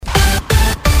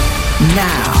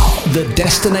Now, the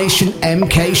Destination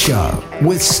MK Show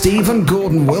with Stephen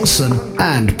Gordon Wilson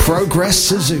and Progress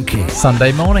Suzuki.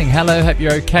 Sunday morning. Hello, hope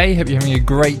you're okay. Hope you're having a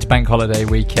great bank holiday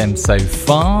weekend so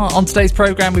far. On today's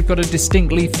programme, we've got a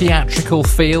distinctly theatrical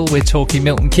feel. We're talking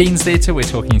Milton Keynes Theatre, we're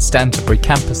talking Stantonbury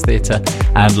Campus Theatre,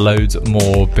 and loads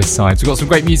more besides. We've got some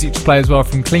great music to play as well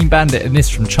from Clean Bandit, and this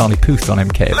from Charlie Puth on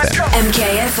MKFM.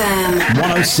 MKFM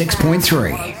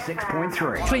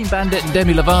 106.3. Clean Bandit and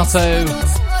Demi Lovato.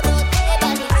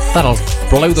 That'll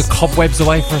blow the cobwebs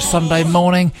away for a Sunday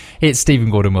morning. It's Stephen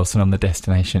Gordon Wilson on the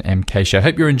Destination MK Show.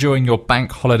 Hope you're enjoying your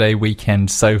bank holiday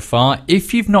weekend so far.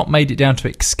 If you've not made it down to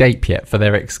Escape yet for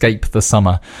their Escape the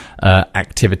Summer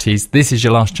activities, this is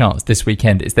your last chance this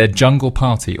weekend. It's their jungle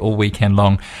party all weekend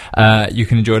long. You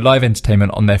can enjoy live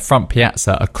entertainment on their front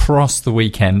piazza across the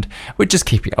weekend. We're just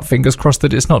keeping our fingers crossed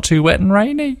that it's not too wet and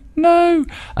rainy. No.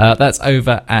 That's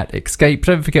over at Escape.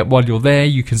 Don't forget, while you're there,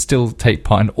 you can still take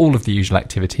part in all of the usual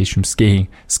activities from skiing,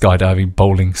 skydiving,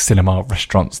 bowling, cinema,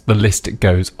 restaurants. The list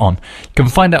goes on. You can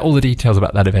find out all the details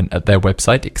about that event at their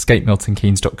website,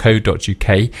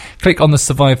 escapemiltonkeynes.co.uk. Click on the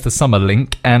Survive the Summer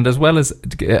link, and as well as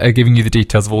giving you the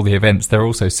details of all the events, there are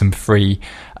also some free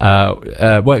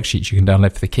worksheets you can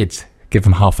download for the kids. Give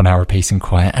them half an hour apiece in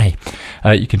quiet,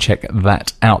 you can check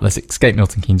that out. That's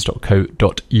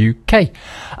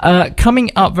escapemiltonkeynes.co.uk.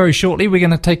 Coming up very shortly, we're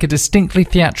going to take a distinctly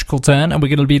theatrical turn, and we're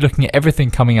going to be looking at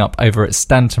everything coming up over at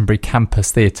Stantonbury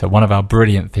Campus Theatre, one of our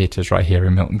brilliant theatres right here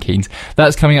in Milton Keynes.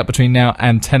 That's coming up between now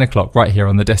and 10 o'clock right here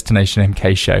on the Destination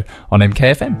MK Show on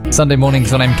MKFM. Sunday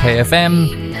mornings on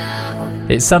MKFM.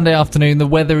 It's Sunday afternoon. The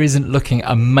weather isn't looking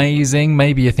amazing.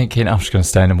 Maybe you're thinking, I'm just going to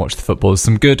stay in and watch the football. There's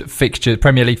some good fixtures,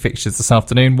 Premier League fixtures this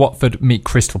afternoon. Watford meet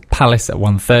Crystal Palace at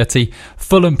 1:30.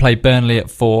 Fulham play Burnley at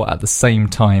 4 at the same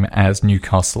time as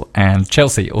Newcastle and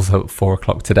Chelsea, also at 4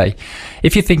 o'clock today.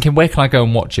 If you're thinking, where can I go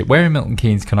and watch it? Where in Milton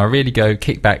Keynes can I really go,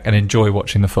 kick back and enjoy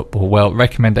watching the football? Well,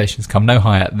 recommendations come no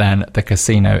higher than the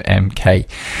Casino MK.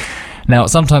 Now,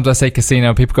 sometimes I say casino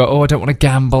and people go, oh, I don't want to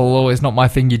gamble, or it's not my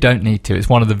thing. You don't need to. It's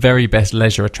one of the very best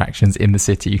leisure attractions in the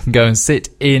city. You can go and sit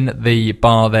in the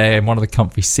bar there in one of the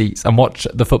comfy seats and watch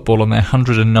the football on their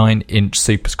 109-inch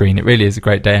super screen. It really is a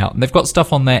great day out. And they've got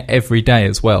stuff on there every day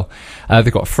as well.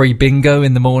 They've got free bingo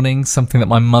in the morning, something that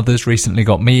my mother's recently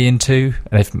got me into.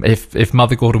 And if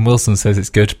Mother Gordon Wilson says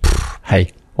it's good,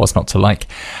 hey, what's not to like?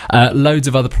 Loads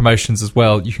of other promotions as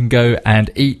well. You can go and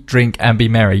eat, drink and be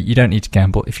merry. You don't need to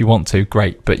gamble. If you want to,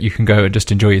 great, but you can go and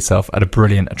just enjoy yourself at a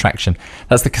brilliant attraction.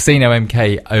 That's the Casino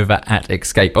MK over at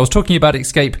Escape. I was talking about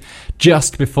Escape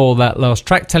just before that last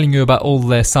track, telling you about all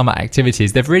their summer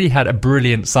activities. They've really had a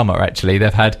brilliant summer, actually.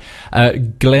 They've had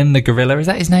Glenn the Gorilla. Is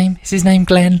that his name? Is his name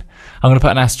Glenn? I'm going to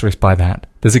put an asterisk by that.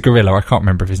 There's a gorilla. I can't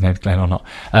remember if his name's Glenn or not.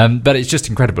 But it's just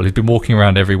incredible. He's been walking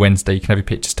around every Wednesday. You can have your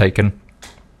pictures taken.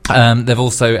 They've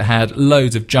also had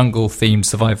loads of jungle-themed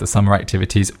Survive the Summer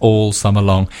activities all summer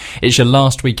long. It's your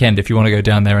last weekend if you want to go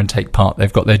down there and take part.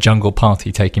 They've got their jungle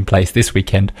party taking place this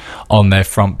weekend on their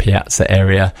front piazza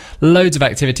area. Loads of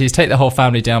activities. Take the whole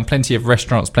family down. Plenty of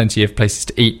restaurants, plenty of places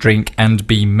to eat, drink, and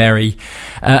be merry.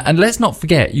 And let's not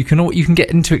forget, you can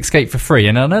get into Escape for free.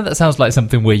 And I know that sounds like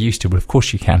something we're used to, but of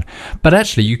course you can. But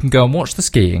actually, you can go and watch the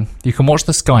skiing. You can watch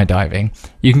the skydiving.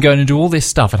 You can go and do all this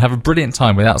stuff and have a brilliant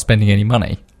time without spending any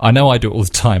money. I know I do it all the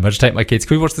time. I just take my kids.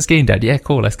 Can we watch the skiing, Dad? Yeah,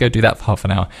 cool. Let's go do that for half an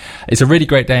hour. It's a really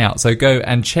great day out. So go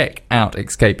and check out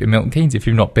Escape in Milton Keynes if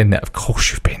you've not been there. Of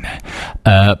course you've been there.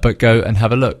 But go and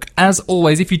have a look. As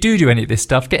always, if you do any of this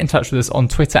stuff, get in touch with us on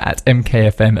Twitter at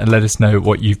MKFM and let us know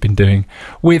what you've been doing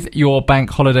with your bank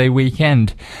holiday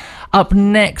weekend. Up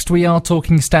next, we are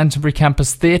talking Stantonbury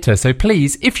Campus Theatre. So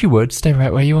please, if you would, stay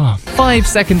right where you are. 5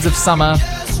 seconds of summer.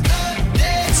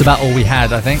 It's about all we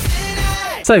had, I think.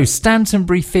 So,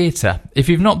 Stantonbury Theatre. If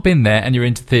you've not been there and you're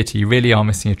into theatre, you really are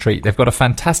missing a treat. They've got a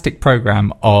fantastic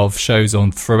programme of shows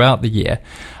on throughout the year.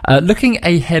 Looking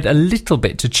ahead a little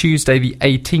bit to Tuesday the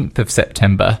 18th of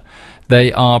September,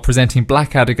 they are presenting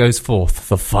Blackadder Goes Forth,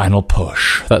 The Final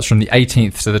Push. That's from the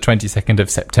 18th to the 22nd of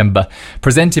September,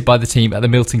 presented by the team at the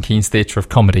Milton Keynes Theatre of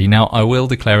Comedy. Now, I will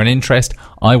declare an interest.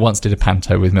 I once did a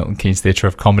panto with Milton Keynes Theatre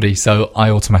of Comedy, so I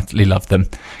automatically loved them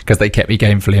because they kept me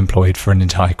gainfully employed for an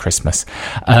entire Christmas.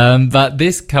 But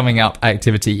this coming up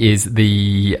activity is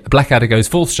the Blackadder Goes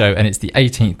Forth show, and it's the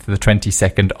 18th to the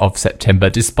 22nd of September.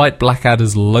 Despite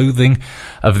Blackadder's loathing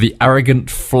of the arrogant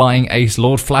flying ace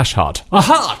Lord Flashheart.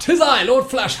 Aha! 'Tis I, Lord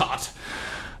Flashheart!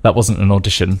 That wasn't an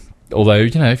audition. Although,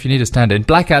 if you need a stand-in,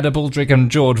 Blackadder, Baldrick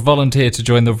and George volunteer to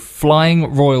join the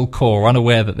Flying Royal Corps,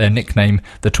 unaware that their nickname,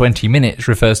 the 20 Minutes,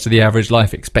 refers to the average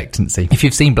life expectancy. If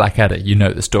you've seen Blackadder, you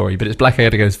know the story, but it's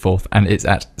Blackadder Goes Forth, and it's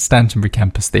at Stantonbury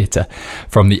Campus Theatre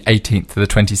from the 18th to the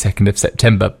 22nd of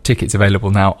September. Tickets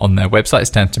available now on their website,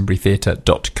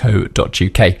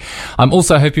 stantonburytheatre.co.uk. I'm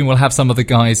also hoping we'll have some of the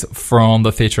guys from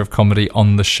the Theatre of Comedy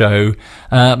on the show,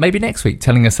 maybe next week,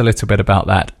 telling us a little bit about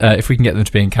that. If we can get them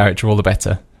to be in character, all the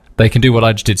better. They can do what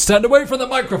I just did. Stand away from the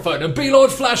microphone and be Lord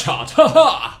Flashheart. Ha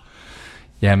ha!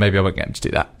 Yeah, maybe I won't get him to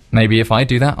do that. Maybe if I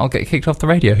do that, I'll get kicked off the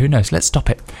radio. Who knows? Let's stop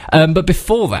it. But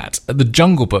before that, The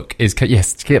Jungle Book is...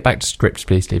 yes, get back to script,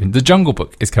 please, Stephen. The Jungle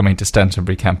Book is coming to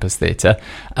Stantonbury Campus Theatre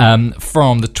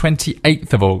from the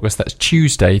 28th of August, that's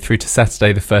Tuesday, through to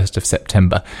Saturday the 1st of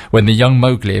September, when the young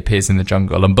Mowgli appears in the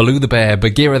jungle, and Baloo the bear,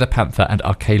 Bagheera the panther, and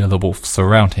Akela the wolf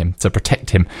surround him to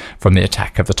protect him from the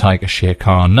attack of the tiger Shere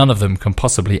Khan. None of them can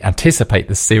possibly anticipate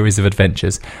the series of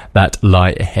adventures that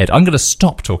lie ahead. I'm going to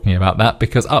stop talking about that,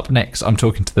 because up next, I'm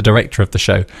talking to the director of the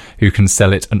show, who can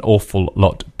sell it an awful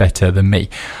lot better than me.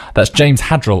 That's James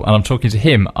Hadrell, and I'm talking to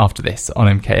him after this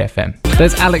on MKFM.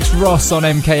 There's Alex Ross on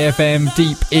MKFM,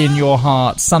 Deep in Your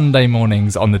Heart, Sunday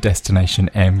mornings on the Destination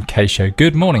MK show.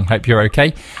 Good morning, hope you're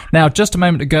okay. Now, just a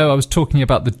moment ago, I was talking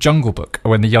about The Jungle Book,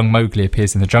 when the young Mowgli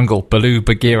appears in the jungle. Baloo,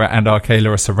 Bagheera and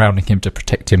Akela are surrounding him to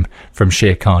protect him from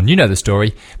Shere Khan. You know the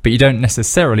story, but you don't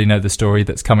necessarily know the story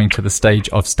that's coming to the stage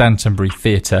of Stantonbury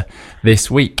Theatre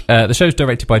this week. The show's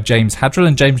directed by James Hadrell,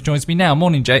 and James joins me now.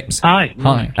 Morning, James. Hi.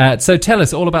 Hi. So tell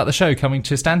us all about the show coming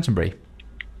to Stantonbury.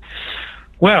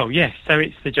 Well, yes, so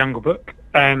it's The Jungle Book,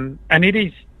 and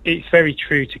it's very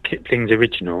true to Kipling's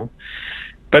original,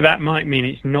 but that might mean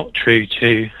it's not true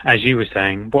to, as you were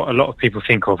saying, what a lot of people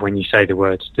think of when you say the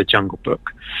words The Jungle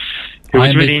Book. It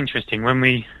was really interesting when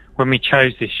we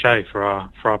chose this show for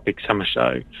our big summer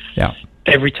show. Yeah.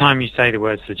 Every time you say the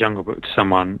words The Jungle Book to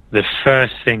someone, the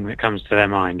first thing that comes to their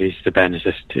mind is The Bare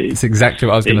Necessities. It's exactly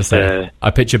what I was going to say.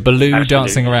 I picture Baloo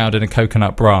dancing around in a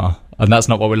coconut bra, and that's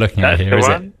not what we're looking at here, is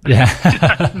it? Yeah.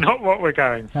 That's not what we're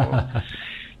going for.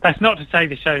 That's not to say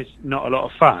the show's not a lot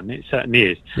of fun. It certainly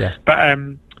is. Yeah. But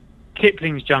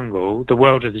Kipling's jungle, the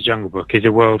world of The Jungle Book, is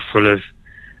a world full of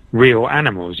real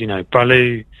animals.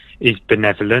 Baloo is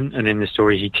benevolent, and in the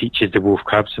story he teaches the wolf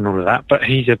cubs and all of that, but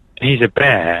he's a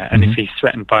bear, and if he's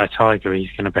threatened by a tiger, he's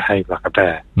going to behave like a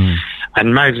bear.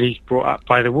 And Mowgli's brought up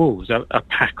by the wolves, a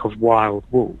pack of wild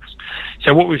wolves.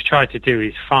 So what we've tried to do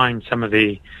is find some of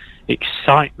the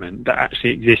excitement that actually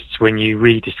exists when you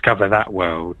rediscover that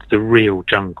world, the real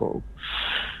jungle.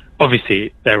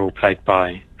 Obviously they're all played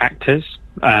by actors,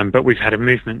 but we've had a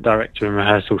movement director and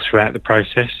rehearsal throughout the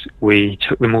process. We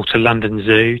took them all to London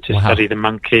Zoo to study the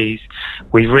monkeys.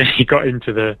 We really got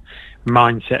into the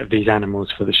mindset of these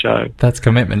animals for the show. That's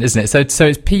commitment, isn't it? So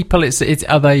it's people. It's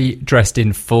are they dressed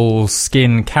in full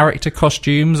skin character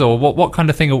costumes, or what kind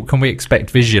of thing can we expect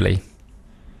visually?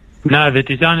 No, the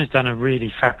designer's done a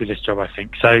really fabulous job, I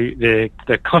think. So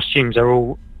the costumes are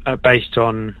all based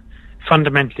on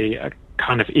fundamentally a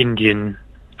kind of Indian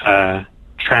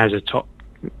trouser top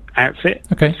outfit.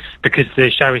 Okay. Because the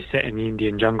show is set in the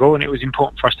Indian jungle, and it was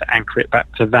important for us to anchor it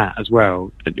back to that as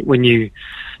well. When you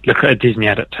look at a Disney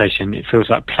adaptation, it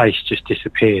feels like place just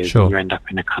disappears. Sure. And you end up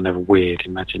in a kind of weird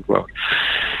imagined world.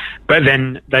 But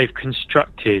then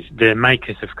the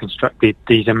makers have constructed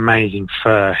these amazing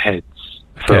fur heads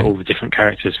for all the different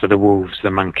characters, for the wolves,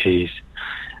 the monkeys,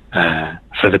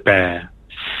 for the bear.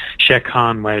 Shere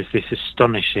Khan wears this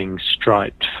astonishing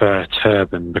striped fur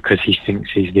turban because he thinks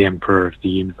he's the emperor of the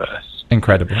universe.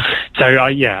 Incredible. So,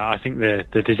 I think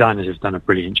the designers have done a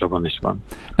brilliant job on this one.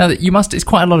 Now, it's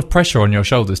quite a lot of pressure on your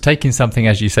shoulders, taking something,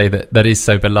 as you say, that is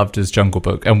so beloved as Jungle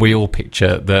Book, and we all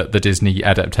picture the Disney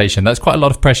adaptation. That's quite a lot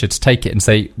of pressure to take it and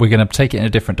say, we're going to take it in a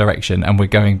different direction, and we're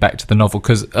going back to the novel,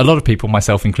 because a lot of people,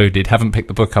 myself included, haven't picked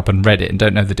the book up and read it and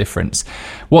don't know the difference.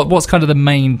 What's kind of the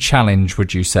main challenge,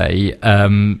 would you say,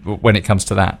 when it comes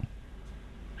to that?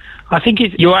 I think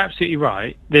you're absolutely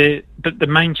right. But the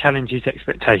main challenge is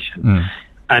expectation.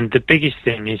 And the biggest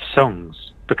thing is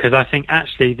songs. Because I think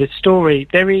actually the story,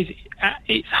 there is, at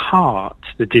its heart,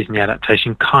 the Disney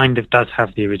adaptation kind of does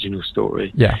have the original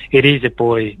story. Yeah. It is a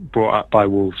boy brought up by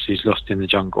wolves who's lost in the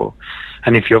jungle.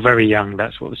 And if you're very young,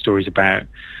 that's what the story's about.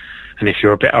 And if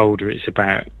you're a bit older, it's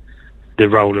about the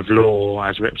role of law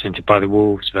as represented by the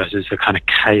wolves versus the kind of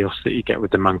chaos that you get with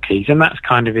the monkeys, and that's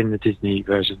kind of in the Disney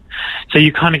version. So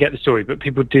you kind of get the story, but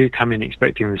people do come in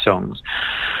expecting the songs.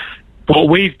 What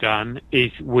we've done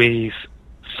is we've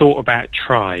thought about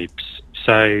tribes.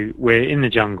 So we're in the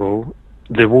jungle.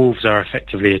 the wolves are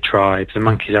effectively a tribe, the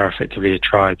monkeys are effectively a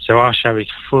tribe. So our show is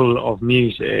full of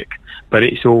music, but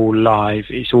it's all live,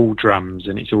 it's all drums,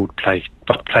 and it's all played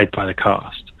by the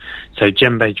cast. So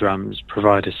djembe drums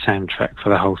provide a soundtrack for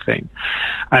the whole thing.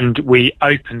 And we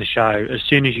open the show, as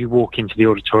soon as you walk into the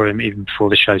auditorium, even before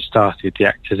the show started, the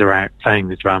actors are out playing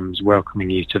the drums, welcoming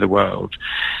you to the world.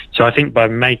 So I think by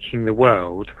making the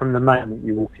world, from the moment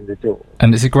you walk in the door...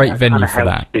 And it's a great venue for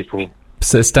that. People.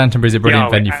 So Stantonbury's a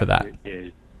brilliant venue for that.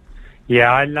 Is.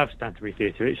 Yeah, I love Stantonbury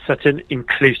Theatre. It's such an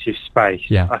inclusive space.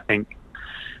 Yeah. I think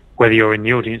whether you're in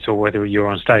the audience or whether you're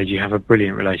on stage, you have a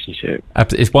brilliant relationship.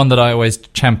 It's one that I always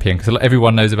champion, because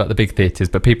everyone knows about the big theatres,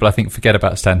 but people, I think, forget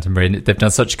about Stantonbury, and they've done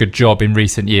such a good job in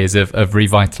recent years of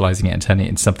revitalising it and turning it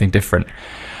into something different.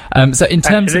 So in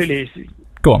terms of...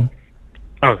 Go on.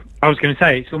 Oh, I was going to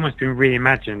say, it's almost been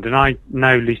reimagined, and I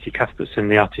know Lucy Cuthbertson,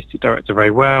 the artistic director, very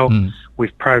well.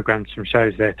 We've programmed some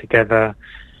shows there together.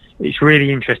 It's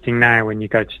really interesting now when you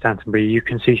go to Stantonbury, you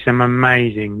can see some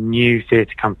amazing new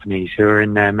theatre companies who are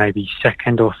in their maybe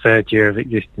second or third year of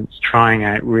existence trying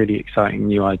out really exciting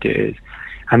new ideas.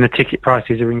 And the ticket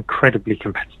prices are incredibly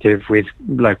competitive with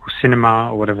local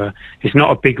cinema or whatever. It's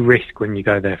not a big risk when you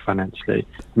go there financially,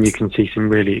 and you can see some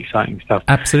really exciting stuff.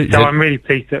 Absolutely. So I'm really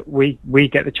pleased that we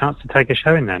get the chance to take a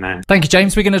show in there now. Thank you,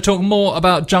 James. We're going to talk more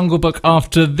about Jungle Book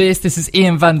after this. This is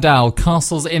Ian Van Dahl,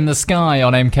 Castles in the Sky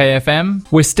on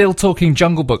MKFM. We're still talking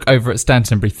Jungle Book over at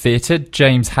Stantonbury Theatre.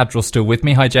 James Hadrell still with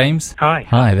me. Hi, James. Hi.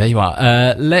 Hi, there you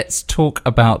are. Let's talk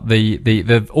about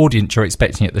the audience you're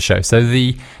expecting at the show. So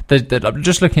I'm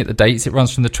just looking at the dates. It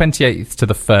runs from the 28th to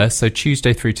the 1st, so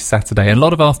Tuesday through to Saturday. And a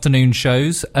lot of afternoon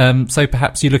shows. So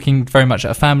perhaps you're looking very much at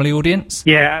a family audience?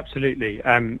 Yeah, absolutely.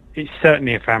 It's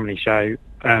certainly a family show.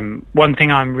 One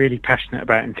thing I'm really passionate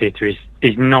about in theatre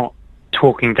is not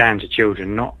talking down to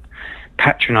children, not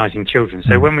patronising children.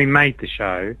 So when we made the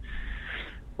show,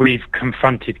 we've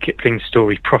confronted Kipling's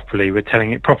story properly. We're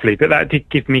telling it properly. But that did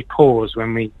give me pause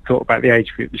when we thought about the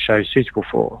age group the show is suitable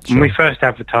for. Sure. When we first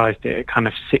advertised it, kind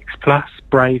of 6+,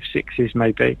 brave sixes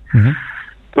maybe.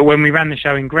 But when we ran the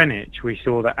show in Greenwich, we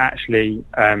saw that actually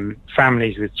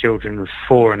families with children of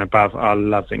 4 and above are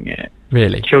loving it.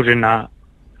 Really? Children are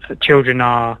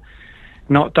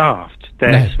not daft.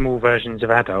 They're small versions of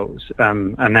adults,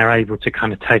 and they're able to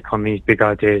kind of take on these big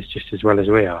ideas just as well as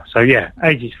we are. So yeah,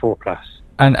 ages 4+.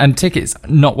 And tickets,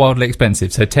 not wildly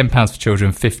expensive, so £10 for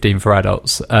children, $15 for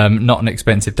adults. Not an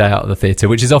expensive day out of the theatre,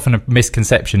 which is often a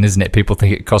misconception, isn't it? People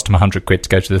think it costs them £100 to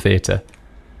go to the theatre.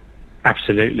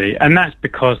 Absolutely, and that's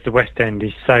because the West End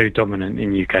is so dominant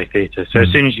in UK theatre. So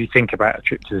as soon as you think about a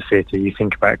trip to the theatre, you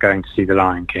think about going to see The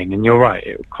Lion King, and you're right,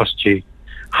 it will cost you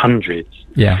hundreds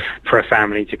for a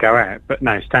family to go out. But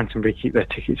no, Stantonbury keep their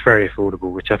tickets very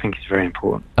affordable, which I think is very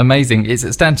important. Amazing. It's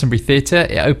at Stantonbury Theatre.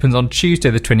 It opens on Tuesday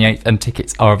the 28th, and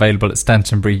tickets are available at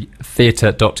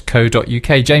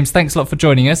stantonburytheatre.co.uk. James, thanks a lot for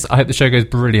joining us. I hope the show goes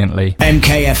brilliantly.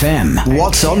 MKFM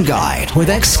What's On Guide with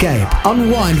Escape.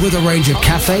 Unwind with a range of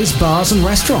cafes, bars and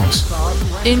restaurants.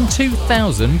 In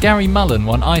 2000, Gary Mullen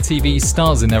won ITV's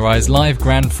Stars in Their Eyes live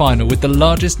grand final with the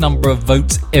largest number of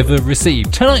votes ever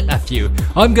received. Tonight, Matthew,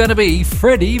 I'm going to be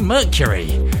Freddie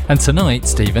Mercury. And tonight,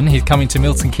 Stephen, he's coming to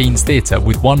Milton Keynes Theatre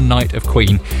with One Night of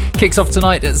Queen. Kicks off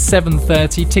tonight at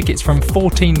 7:30. Tickets from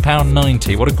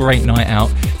 £14.90. What a great night out.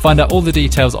 Find out all the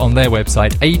details on their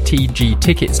website,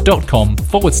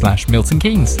 atgtickets.com/Milton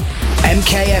Keynes.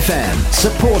 MKFM,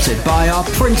 supported by our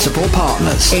principal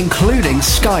partners, including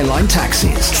Skyline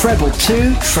Taxis, Treble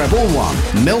 2, Treble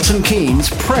 1, Milton Keynes'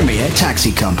 premier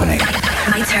taxi company.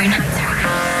 My turn.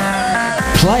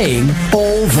 Playing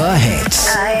all the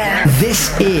hits. Yeah. This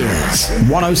is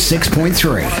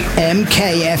 106.3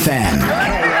 MKFM.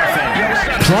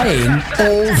 Playing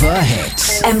all the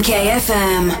hits.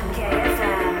 MKFM.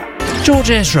 George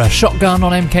Ezra, Shotgun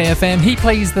on MKFM. He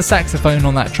plays the saxophone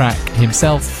on that track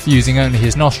himself, using only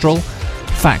his nostril.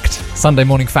 Fact. Sunday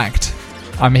morning fact.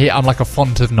 I'm here, I'm like a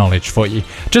font of knowledge for you.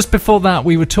 Just before that,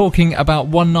 we were talking about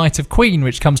One Night of Queen,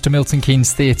 which comes to Milton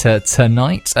Keynes Theatre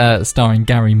tonight, starring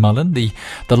Gary Mullen, the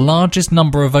largest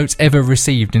number of votes ever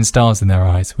received in Stars in Their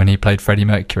Eyes when he played Freddie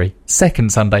Mercury.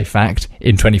 Second Sunday fact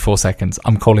in 24 seconds.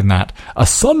 I'm calling that a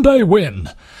Sunday win.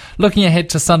 Looking ahead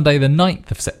to Sunday the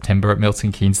 9th of September at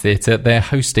Milton Keynes Theatre, they're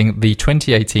hosting the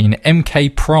 2018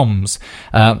 MK Proms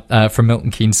from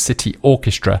Milton Keynes City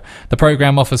Orchestra. The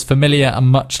programme offers familiar and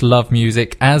much-loved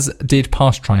music, as did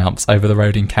past triumphs over the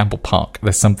road in Campbell Park.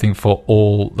 There's something for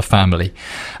all the family.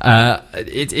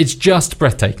 It's just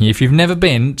breathtaking. If you've never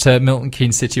been to Milton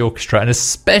Keynes City Orchestra, and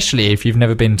especially if you've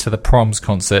never been to the Proms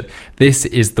concert, this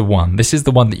is the one. This is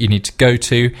the one that you need to go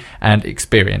to and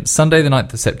experience. Sunday the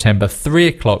 9th of September, 3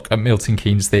 o'clock at Milton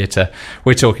Keynes Theatre.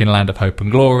 We're talking Land of Hope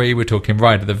and Glory, we're talking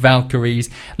Ride of the Valkyries,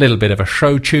 a little bit of a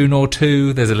show tune or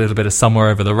two, there's a little bit of Somewhere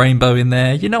Over the Rainbow in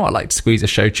there. You know I like to squeeze a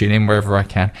show tune in wherever I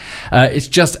can. It's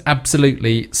just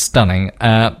absolutely stunning.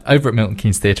 Over at Milton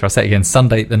Keynes Theatre, I'll say it again,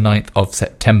 Sunday the 9th of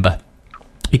September.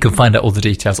 You can find out all the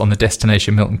details on the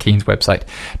Destination Milton Keynes website,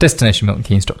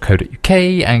 destinationmiltonkeynes.co.uk,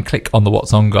 and click on the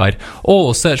What's On guide,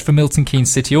 or search for Milton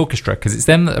Keynes City Orchestra, because it's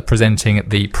them that are presenting at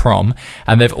the prom,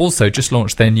 and they've also just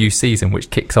launched their new season, which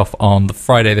kicks off on the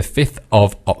Friday the 5th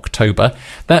of October.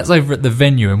 That's over at the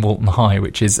Venue in Walton High,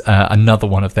 which is another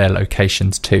one of their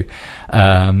locations too.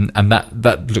 And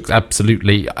that looks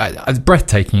absolutely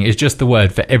breathtaking is just the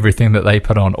word for everything that they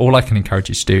put on. All I can encourage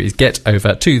you to do is get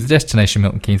over to the Destination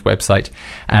Milton Keynes website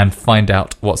and find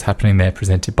out what's happening there,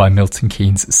 presented by Milton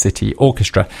Keynes City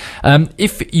Orchestra.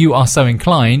 If you are so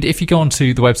inclined, if you go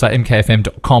onto the website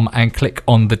mkfm.com and click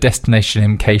on the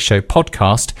Destination MK Show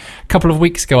podcast, a couple of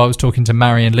weeks ago I was talking to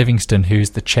Marion Livingston,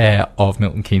 who's the chair of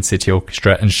Milton Keynes City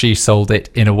Orchestra, and she sold it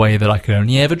in a way that I could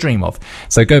only ever dream of.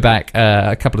 So go back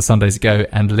a couple of Sundays ago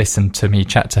and listen to me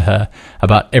chat to her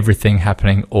about everything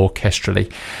happening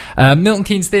orchestrally. Milton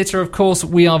Keynes Theatre, of course,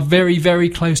 we are very, very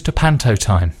close to Panto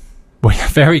time. We are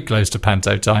very close to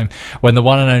Panto time, when the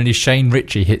one and only Shane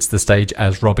Ritchie hits the stage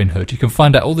as Robin Hood. You can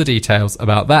find out all the details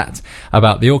about that,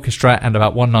 about the orchestra, and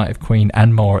about One Night of Queen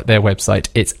and more at their website.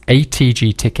 It's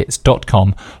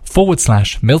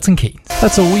atgtickets.com/Milton Keynes.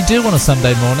 That's all we do on a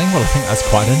Sunday morning. Well, I think that's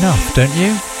quite enough, don't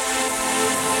you?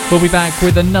 We'll be back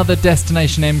with another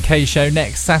Destination MK show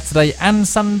next Saturday and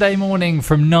Sunday morning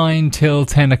from 9 till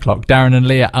 10 o'clock. Darren and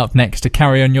Leah up next to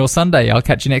carry on your Sunday. I'll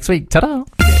catch you next week. Ta-da!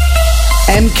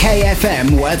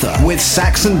 MKFM weather with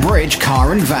Saxon Bridge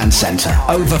Car and Van Centre.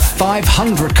 Over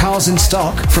 500 cars in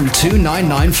stock from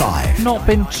 2,995. Not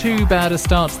been too bad a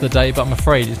start to the day, but I'm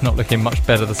afraid it's not looking much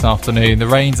better this afternoon. The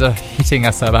rains are hitting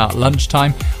us about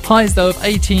lunchtime. Highs though of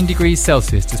 18 degrees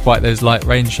Celsius. Despite those light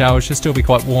rain showers, should still be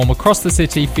quite warm across the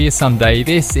city for your Sunday.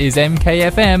 This is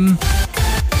MKFM.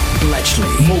 Bletchley,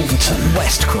 Malverton,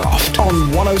 Westcroft on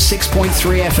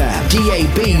 106.3 FM,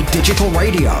 DAB digital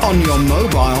radio, on your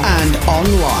mobile and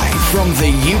online from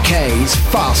the UK's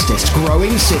fastest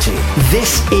growing city.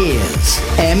 This is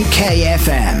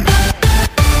MKFM.